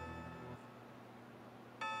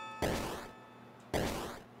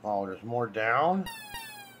 Oh, there's more down?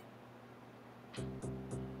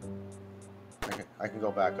 I can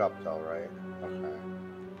go back up though, right? Okay.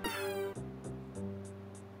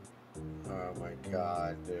 Oh my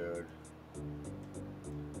god, dude.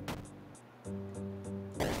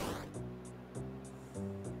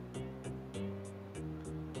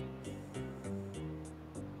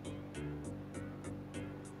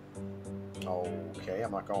 Okay,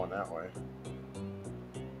 I'm not going that way.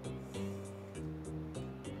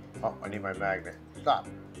 Oh, I need my magnet. Stop.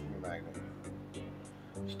 Give me a magnet.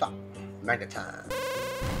 Stop. Magnet time.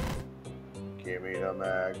 Give me the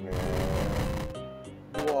magnet.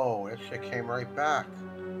 Whoa, that shit came right back.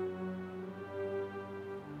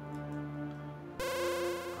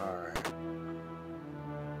 Alright.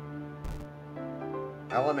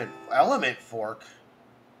 Element fork?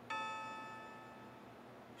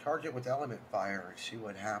 Charge it with element fire and see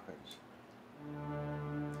what happens.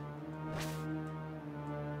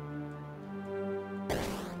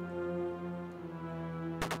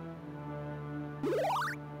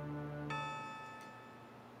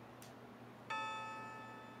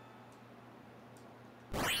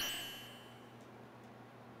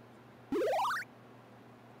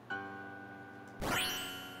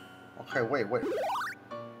 Okay, wait.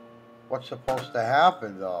 What's supposed to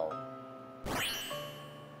happen, though?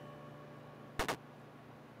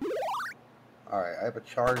 Alright, I have a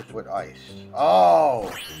charged with ice.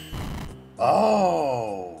 Oh!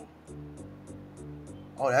 Oh!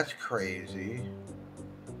 Oh, that's crazy.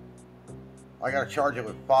 I gotta charge it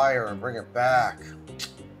with fire and bring it back.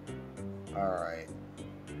 Alright.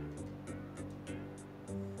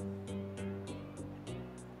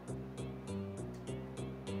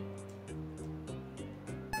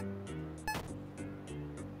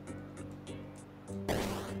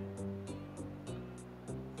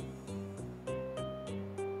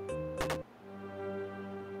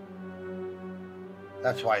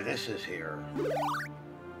 That's why this is here.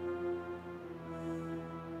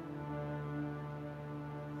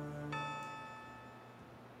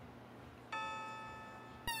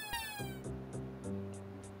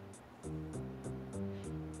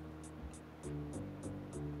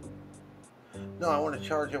 No, I want to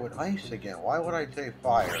charge it with ice again. Why would I say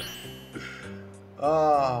fire?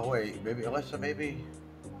 Oh, wait. Maybe, unless maybe...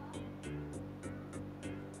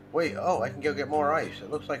 Wait, oh, I can go get more ice. It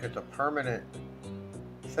looks like it's a permanent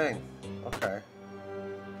thing. Okay.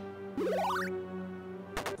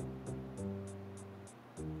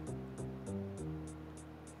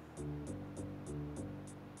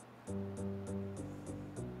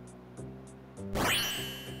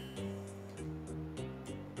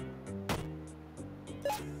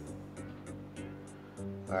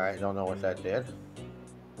 Alright, don't know what that did.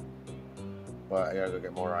 But I gotta go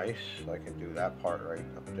get more ice so I can do that part right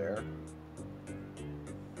up there.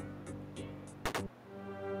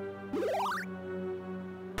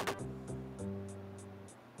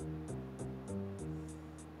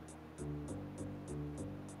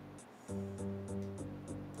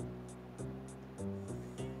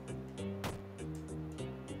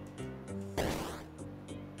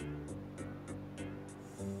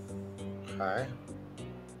 Okay.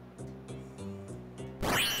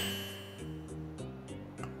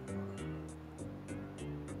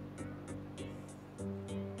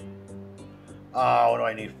 Oh, do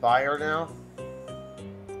I need fire now?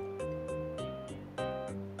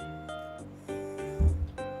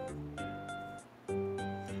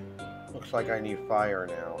 Looks like I need fire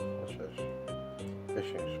now. What's this?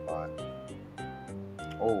 Fishing spot.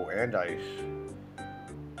 Oh, and ice.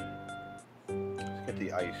 Let's get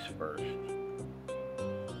the ice first.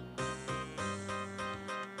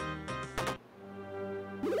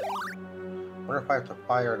 Wonder if I have to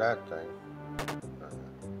fire that thing.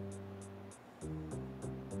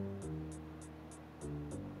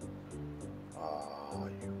 Oh,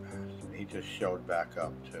 you bastard. He just showed back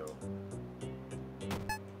up, too.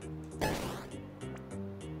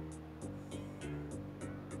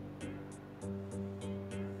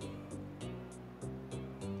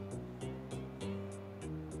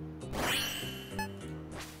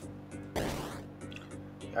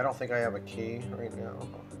 I don't think I have a key right now.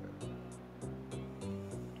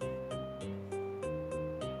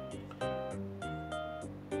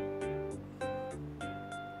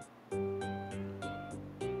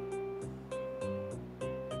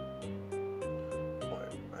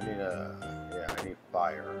 I need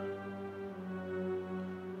fire.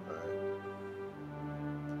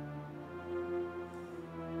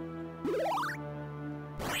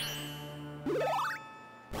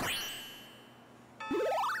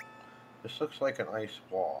 This looks like an ice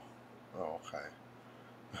wall. Oh, okay.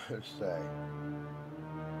 Let's say.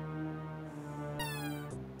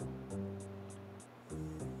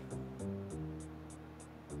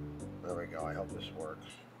 There we go. I hope this works.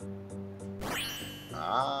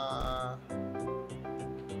 Ah.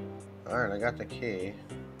 Alright, I got the key.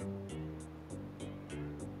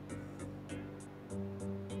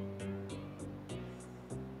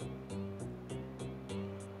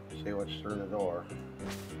 See what's through the door.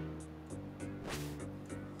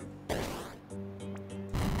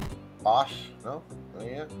 Boss? No? Not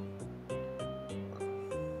yet?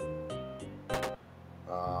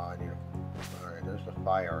 I need a... Alright, there's the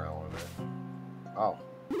fire element. Oh.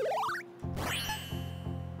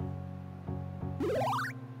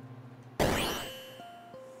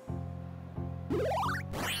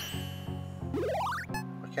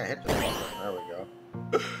 I can't hit this button. There we go.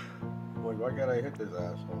 Wait, why can't I hit this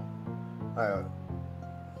asshole?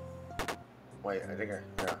 Wait, I think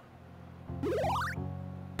yeah.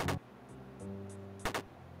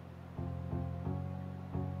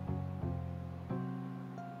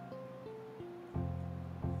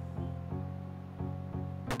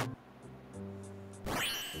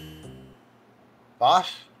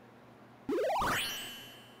 Boss?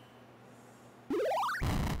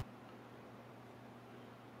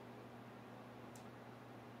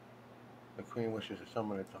 The queen wishes to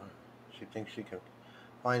summon a time. She thinks she can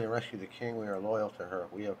find and rescue the king. We are loyal to her.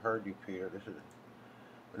 We have heard you, Peter. This is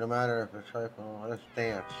no matter if it's trifle. Let's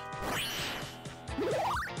dance.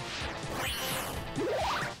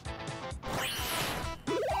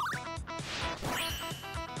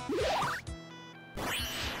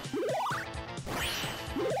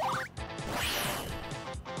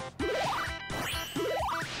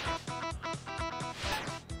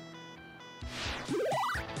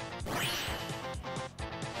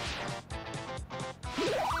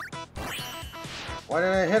 Why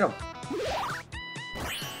did I hit him?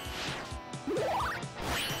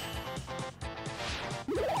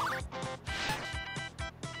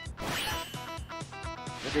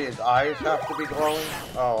 Maybe his eyes have to be glowing?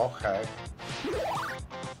 Oh, okay.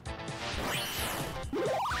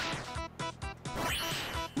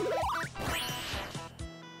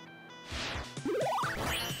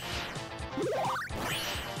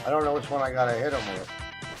 I don't know which one I gotta hit him with.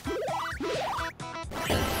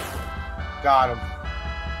 Got him.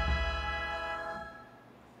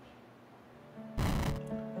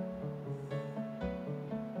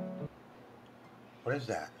 What is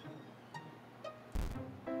that?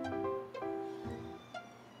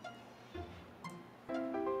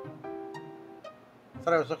 I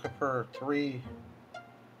thought I was looking for 3...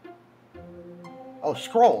 Oh,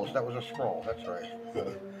 scrolls. That was a scroll. That's right.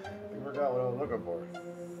 I forgot what I was looking for.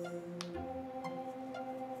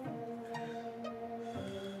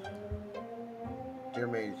 Dear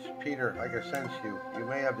mates, Peter, I can sense you. You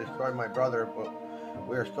may have destroyed my brother, but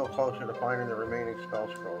we are still closer to finding the remaining spell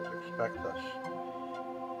scrolls. Expect us.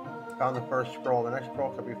 Found the first scroll. The next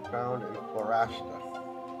scroll can be found in Florasta.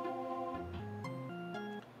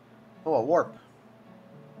 Oh, a warp.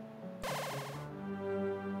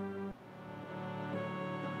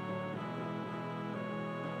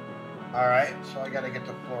 Alright, so I gotta get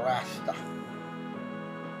to Florasta.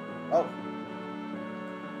 Oh.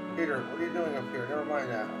 Peter, what are you doing up here? Never mind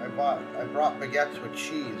that. I brought baguettes with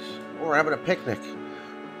cheese. Oh, we're having a picnic.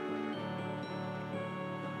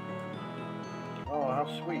 Oh, how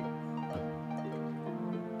sweet.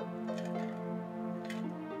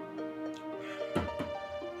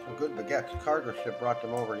 Some good baguettes. Cargo ship brought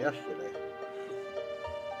them over yesterday.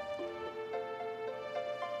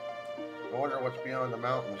 I wonder what's beyond the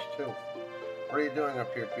mountains, too. What are you doing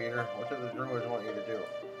up here, Peter? What do the druids want you to do?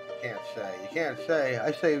 You can't say. You can't say.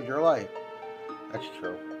 I saved your life. That's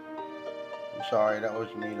true. I'm sorry, that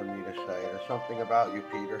was mean of me to say. There's something about you,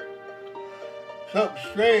 Peter. Something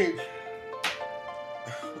strange.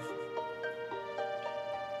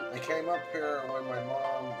 I came up here when my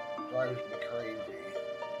mom drives me crazy.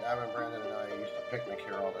 Gavin, Brandon, and I used to picnic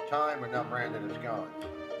here all the time, but now Brandon is gone.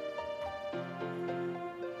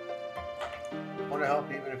 I want to help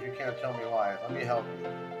you even if you can't tell me why. Let me help you.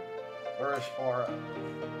 Where is Flora?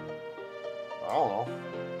 I don't know.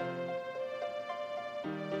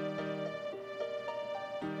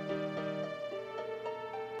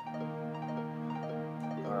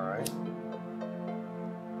 Alright.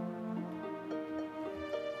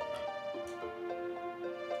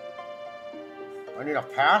 I need a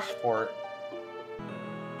passport.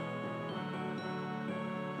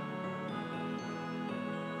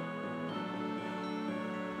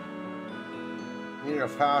 I need a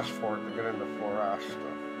passport to get into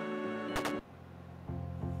Florasta.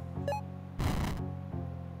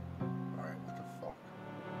 Alright, what the fuck?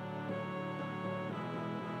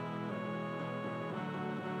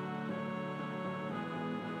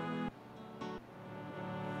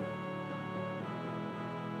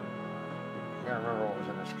 I can't remember what was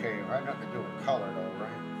in this cave. I had nothing to do with color though,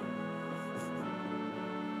 right?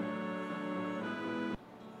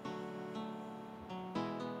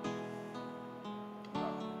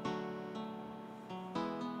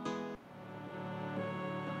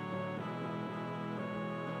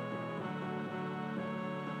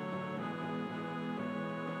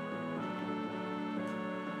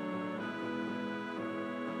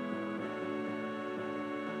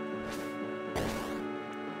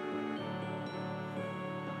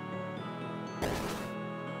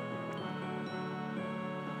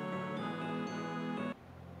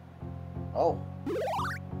 Oh.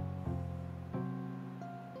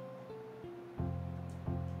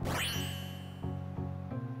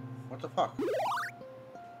 What the fuck?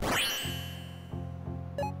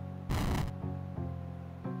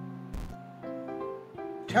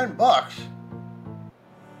 $10?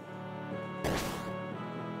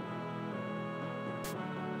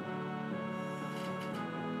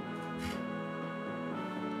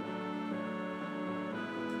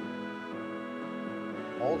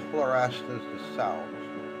 Old Florasta is the south.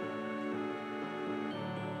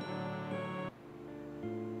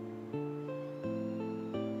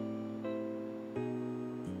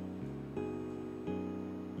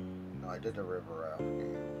 No, I did the river raft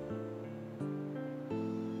game.